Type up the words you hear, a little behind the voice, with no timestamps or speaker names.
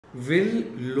Will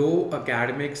low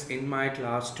academics in my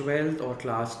class 12th or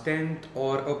class 10th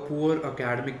or a poor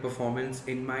academic performance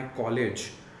in my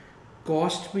college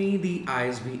cost me the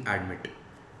ISB admit?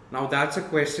 Now, that's a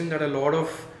question that a lot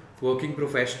of working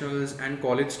professionals and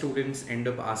college students end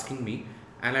up asking me,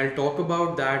 and I'll talk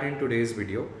about that in today's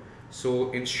video.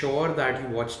 So, ensure that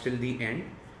you watch till the end,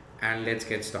 and let's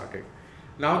get started.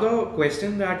 Now, the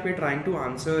question that we're trying to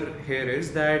answer here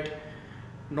is that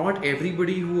not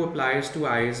everybody who applies to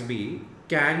ISB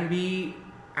can be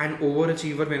an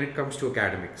overachiever when it comes to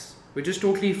academics, which is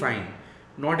totally fine.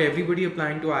 Not everybody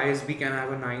applying to ISB can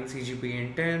have a 9 CGPA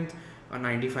in 10th, a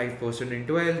 95% in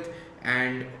 12th,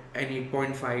 and an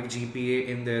 8.5 GPA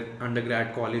in their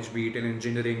undergrad college, be it in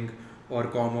engineering or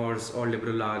commerce or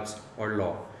liberal arts or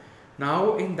law.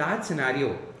 Now, in that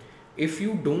scenario, if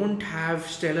you don't have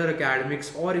stellar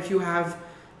academics, or if you have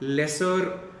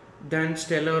lesser than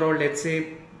stellar, or let's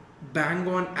say bang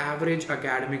on average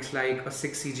academics like a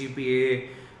 6 CGPA,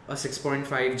 a 6.5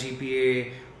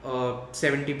 GPA,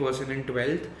 70% in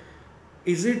 12th,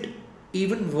 is it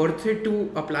even worth it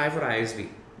to apply for ISB?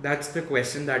 That's the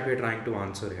question that we're trying to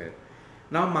answer here.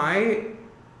 Now,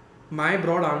 my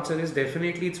broad answer is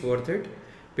definitely it's worth it,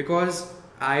 because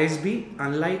ISB,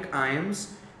 unlike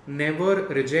IIMs, never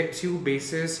rejects you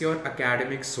basis your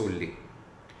academics solely.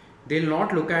 They'll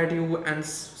not look at you and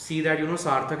see that,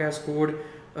 Sarthak has scored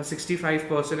a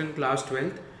 65% in class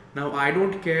 12th. Now, I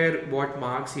don't care what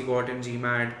marks he got in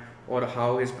GMAT or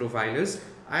how his profile is,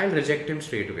 I'll reject him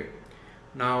straight away.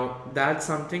 Now, that's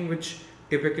something which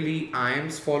typically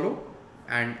IIMs follow,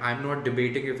 and I'm not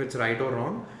debating if it's right or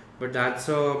wrong, but that's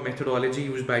a methodology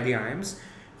used by the IIMs.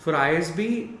 For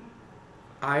ISB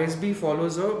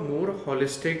follows a more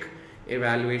holistic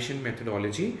evaluation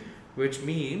methodology, which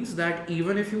means that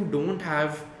even if you don't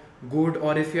have good,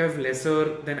 or if you have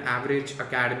lesser than average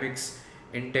academics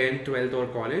in 10th, 12th or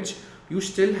college, you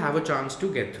still have a chance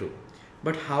to get through.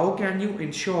 But how can you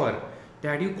ensure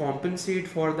that you compensate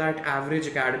for that average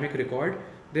academic record?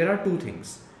 There are two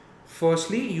things.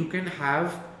 Firstly, you can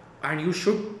have, and you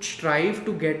should strive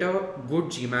to get a good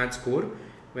GMAT score.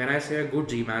 When I say a good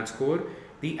GMAT score,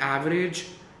 the average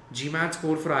GMAT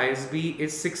score for ISB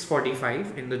is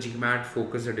 645 in the GMAT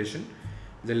Focus Edition.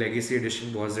 The Legacy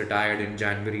Edition was retired in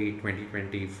January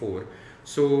 2024.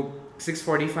 So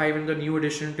 645 in the new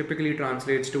edition typically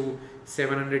translates to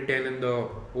 710 in the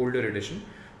older edition.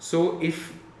 So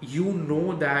if you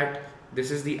know that this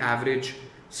is the average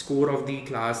score of the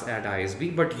class at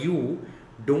ISB, but you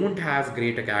don't have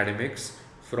great academics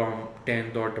from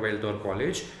 10th or 12th or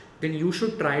college, then you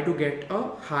should try to get a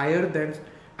higher than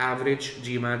average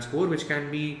GMAT score, which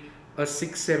can be a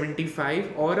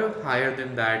 675 or a higher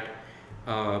than that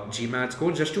GMAT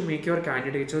score, just to make your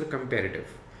candidature competitive,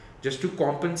 just to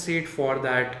compensate for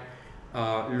that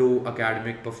low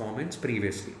academic performance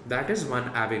previously. That is one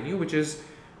avenue, which is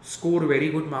score very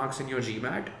good marks in your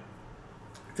GMAT.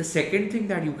 The second thing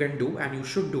that you can do, and you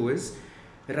should do, is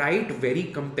write very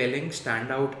compelling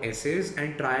standout essays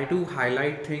and try to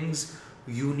highlight things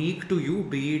unique to you,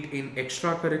 be it in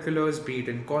extracurriculars, be it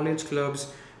in college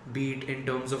clubs, be it in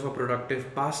terms of a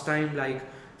productive pastime like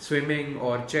swimming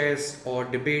or chess or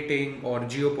debating or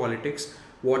geopolitics.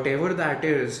 Whatever that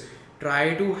is,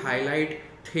 try to highlight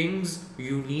things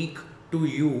unique to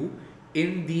you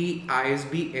in the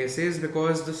ISB essays,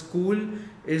 because the school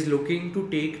is looking to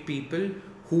take people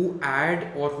who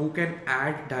add, or who can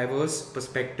add, diverse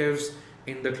perspectives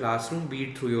in the classroom, be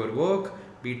it through your work,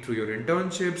 be it through your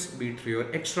internships, be it through your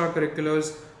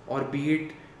extracurriculars, or be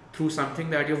it through something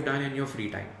that you've done in your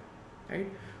free time, right?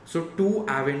 So two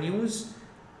avenues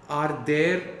are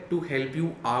there to help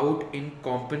you out in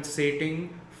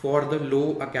compensating for the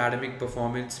low academic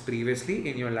performance previously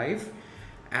in your life.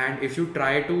 And if you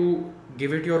try to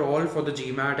give it your all for the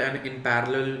GMAT and in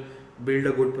parallel build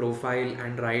a good profile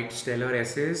and write stellar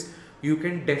essays, you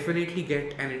can definitely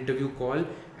get an interview call,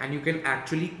 and you can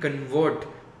actually convert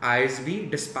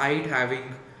ISB despite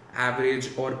having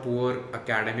average or poor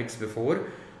academics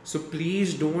before. So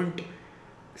please don't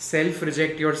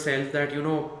self-reject yourself that,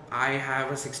 I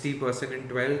have a 60% in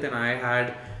 12th and I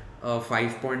had a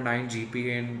 5.9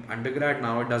 GPA in undergrad.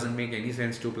 Now it doesn't make any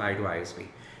sense to apply to ISB.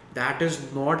 That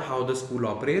is not how the school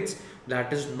operates.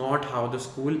 That is not how the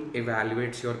school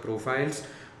evaluates your profiles.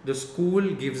 The school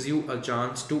gives you a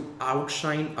chance to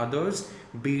outshine others,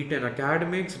 be it in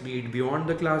academics, be it beyond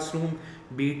the classroom,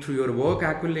 be it through your work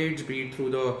accolades, be it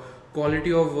through the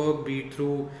quality of work, be it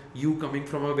through you coming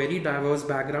from a very diverse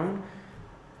background,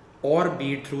 or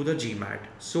be it through the GMAT.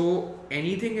 So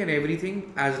anything and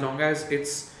everything, as long as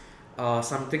it's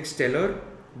something stellar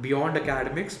beyond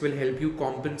academics, will help you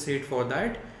compensate for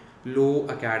that low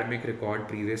academic record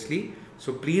previously.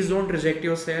 So please don't reject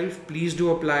yourself. Please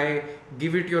do apply,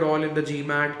 give it your all in the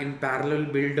GMAT, in parallel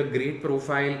build a great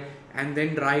profile, and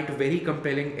then write very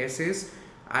compelling essays.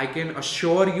 I can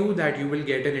assure you that you will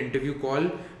get an interview call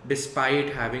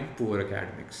despite having poor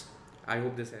academics. I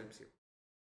hope this helps you.